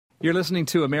You're listening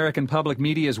to American Public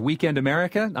Media's Weekend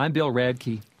America. I'm Bill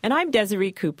Radke. And I'm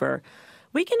Desiree Cooper.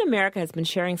 Weekend America has been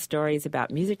sharing stories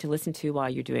about music to listen to while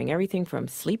you're doing everything from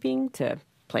sleeping to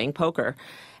playing poker.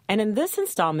 And in this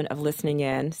installment of Listening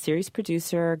In, series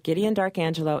producer Gideon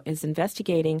Darkangelo is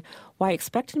investigating why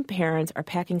expectant parents are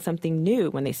packing something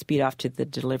new when they speed off to the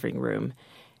delivery room.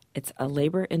 It's a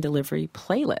labor and delivery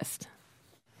playlist.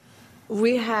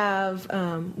 We have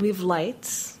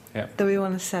lights that we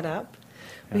want to set up.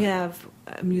 Yeah. We have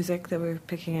music that we're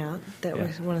picking out that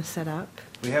we want to set up.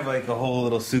 We have like a whole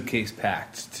little suitcase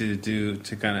packed to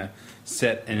kind of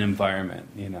set an environment,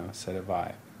 set a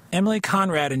vibe. Emily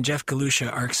Conrad and Jeff Galusha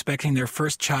are expecting their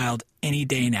first child any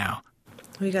day now.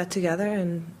 We got together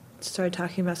and started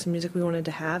talking about some music we wanted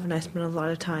to have, and I spent a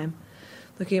lot of time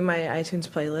looking at my iTunes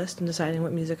playlist and deciding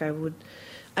what music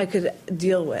I could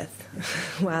deal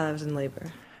with while I was in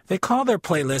labor. They call their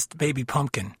playlist Baby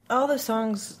Pumpkin. All the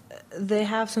songs, they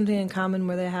have something in common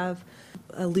where they have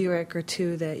a lyric or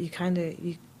two that you can't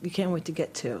wait to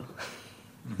get to.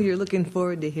 Mm-hmm. You're looking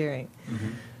forward to hearing. Mm-hmm.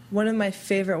 One of my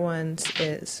favorite ones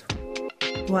is,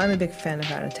 I'm a big fan of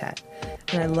Rat a Tat,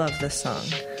 and I love this song.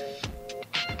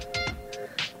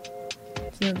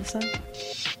 Do you know the song?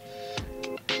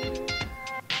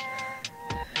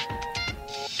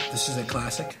 This is a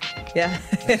classic? Yeah,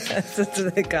 that's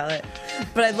what they call it.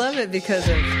 But I love it because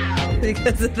of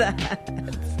that.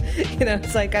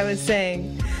 It's like I was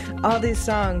saying, all these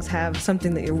songs have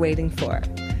something that you're waiting for.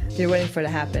 You're waiting for it to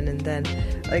happen, and then,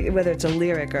 like, whether it's a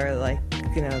lyric or like,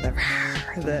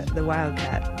 the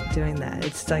wildcat doing that.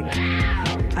 It's like,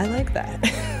 I like that.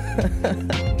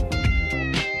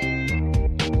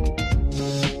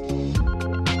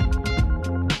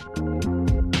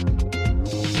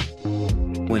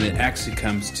 When it actually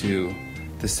comes to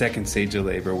the second stage of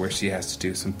labor where she has to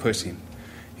do some pushing,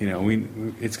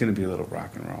 it's going to be a little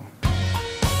rock and roll.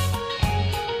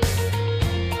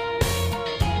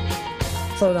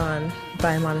 Float On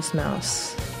by Modest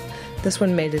Mouse. This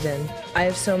one made it in. I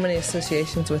have so many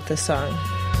associations with this song.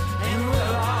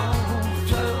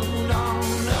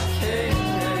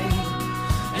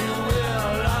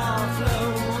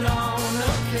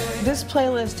 This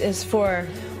playlist is for,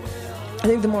 I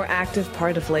think, the more active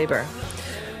part of labor,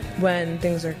 when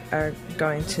things are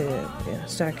going to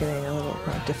start getting a little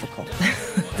more difficult,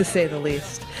 to say the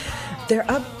least. They're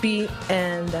upbeat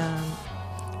and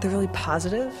they're really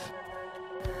positive.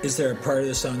 Is there a part of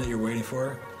the song that you're waiting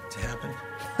for to happen?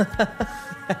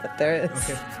 Yeah, there is.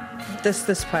 Okay.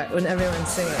 This part, when everyone's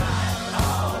singing.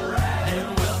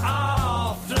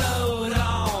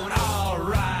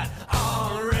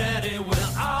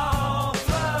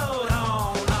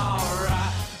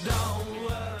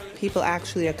 People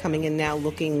actually are coming in now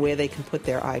looking where they can put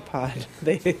their iPod.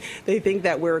 They think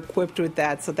that we're equipped with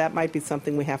that, so that might be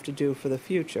something we have to do for the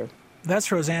future.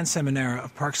 That's Roseanne Seminara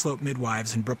of Park Slope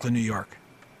Midwives in Brooklyn, New York.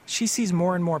 She sees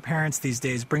more and more parents these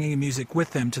days bringing music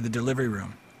with them to the delivery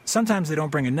room. Sometimes they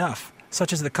don't bring enough,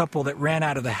 such as the couple that ran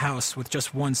out of the house with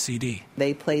just one CD.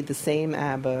 They played the same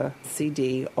ABBA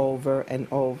CD over and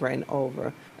over and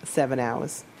over, 7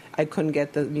 hours. I couldn't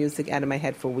get the music out of my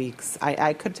head for weeks.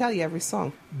 I could tell you every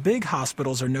song. Big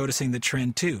hospitals are noticing the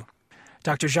trend, too.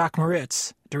 Dr. Jacques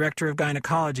Moritz, director of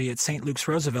gynecology at St. Luke's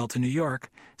Roosevelt in New York,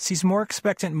 sees more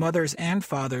expectant mothers and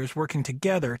fathers working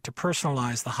together to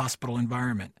personalize the hospital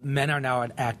environment. Men are now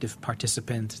an active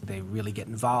participant. They really get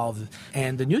involved.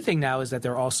 And the new thing now is that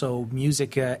they're also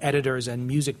music editors and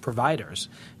music providers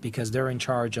because they're in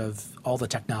charge of all the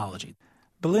technology.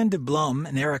 Belinda Blum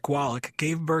and Eric Wallach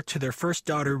gave birth to their first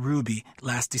daughter, Ruby,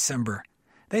 last December.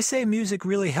 They say music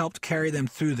really helped carry them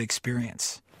through the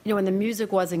experience. When the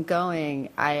music wasn't going,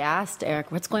 I asked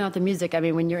Eric, what's going on with the music? I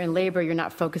mean, when you're in labor, you're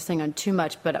not focusing on too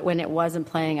much, but when it wasn't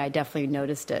playing, I definitely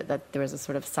noticed it, that there was a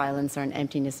sort of silence or an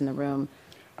emptiness in the room.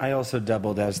 I also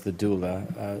doubled as the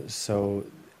doula, so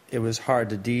it was hard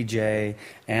to DJ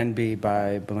and be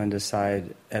by Belinda's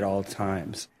side at all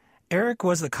times. Eric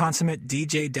was the consummate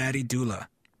DJ Daddy doula,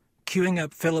 cueing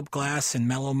up Philip Glass in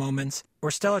mellow moments,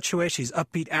 or Stella Chueshi's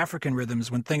upbeat African rhythms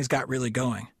when things got really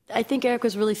going. I think Eric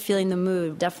was really feeling the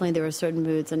mood. Definitely there were certain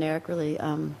moods, and Eric really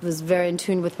was very in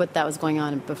tune with what that was going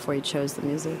on before he chose the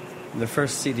music. The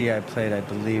first CD I played, I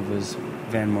believe, was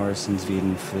Van Morrison's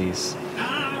Veden Fleece.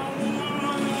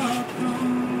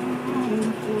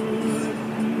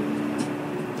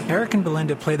 Eric and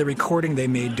Belinda play the recording they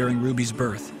made during Ruby's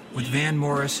birth, with Van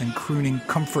Morrison crooning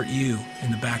Comfort You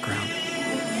in the background.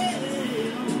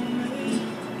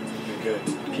 Good.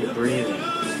 Keep breathing.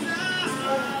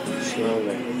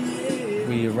 Slowly.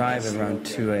 We arrive at around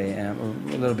 2 a.m.,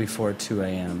 or a little before 2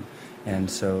 a.m., and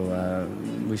so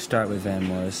we start with Van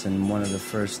Morrison. One of the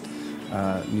first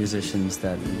musicians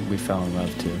that we fell in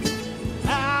love to.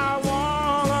 I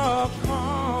wanna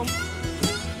comfort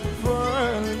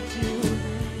you.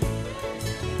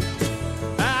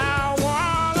 I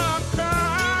wanna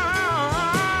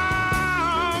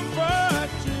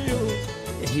comfort you.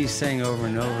 He sang over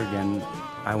and over again,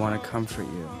 I want to comfort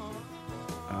you.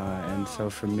 And so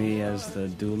for me as the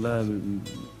doula,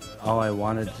 all I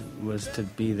wanted was to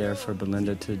be there for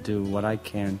Belinda, to do what I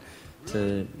can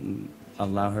to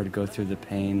allow her to go through the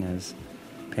pain as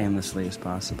painlessly as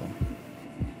possible.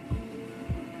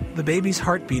 The baby's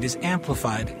heartbeat is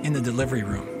amplified in the delivery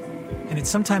room, and it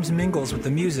sometimes mingles with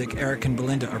the music Eric and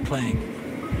Belinda are playing.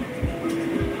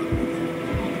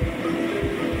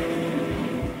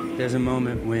 There's a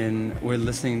moment when we're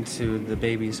listening to the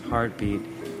baby's heartbeat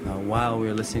while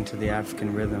we're listening to the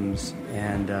African rhythms,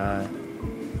 and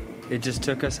it just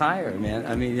took us higher, man.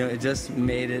 I mean, it just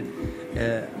made it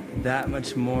that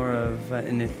much more of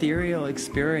an ethereal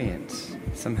experience.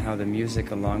 Somehow the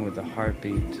music along with the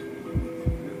heartbeat,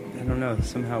 I don't know,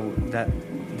 somehow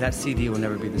that CD will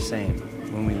never be the same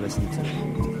when we listen to it.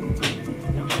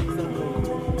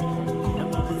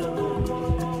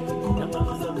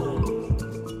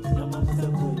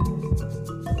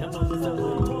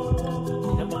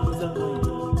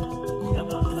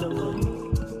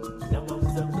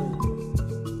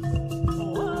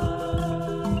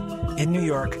 In New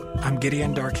York, I'm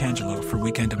Gideon D'Arcangelo for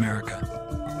Weekend America.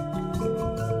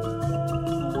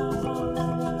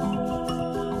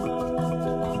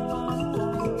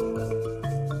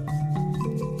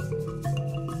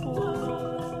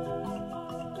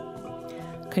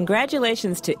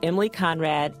 Congratulations to Emily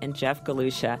Conrad and Jeff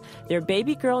Galusha. Their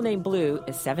baby girl named Blue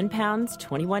is 7 pounds,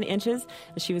 21 inches,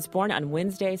 and she was born on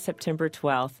Wednesday, September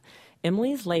 12th.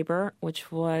 Emily's labor,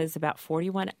 which was about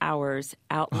 41 hours,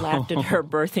 outlasted her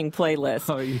birthing playlist.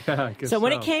 Oh, yeah, I guess so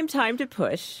when it came time to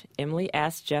push, Emily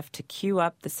asked Jeff to cue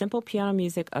up the simple piano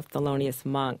music of Thelonious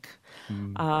Monk.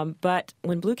 But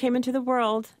when Blue came into the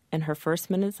world, in her first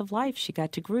minutes of life, she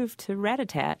got to groove to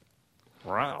Rat-a-tat.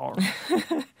 Wow.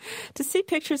 To see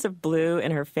pictures of Blue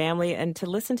and her family and to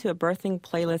listen to a birthing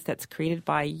playlist that's created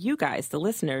by you guys, the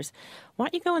listeners, why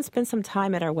don't you go and spend some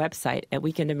time at our website at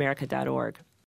weekendamerica.org.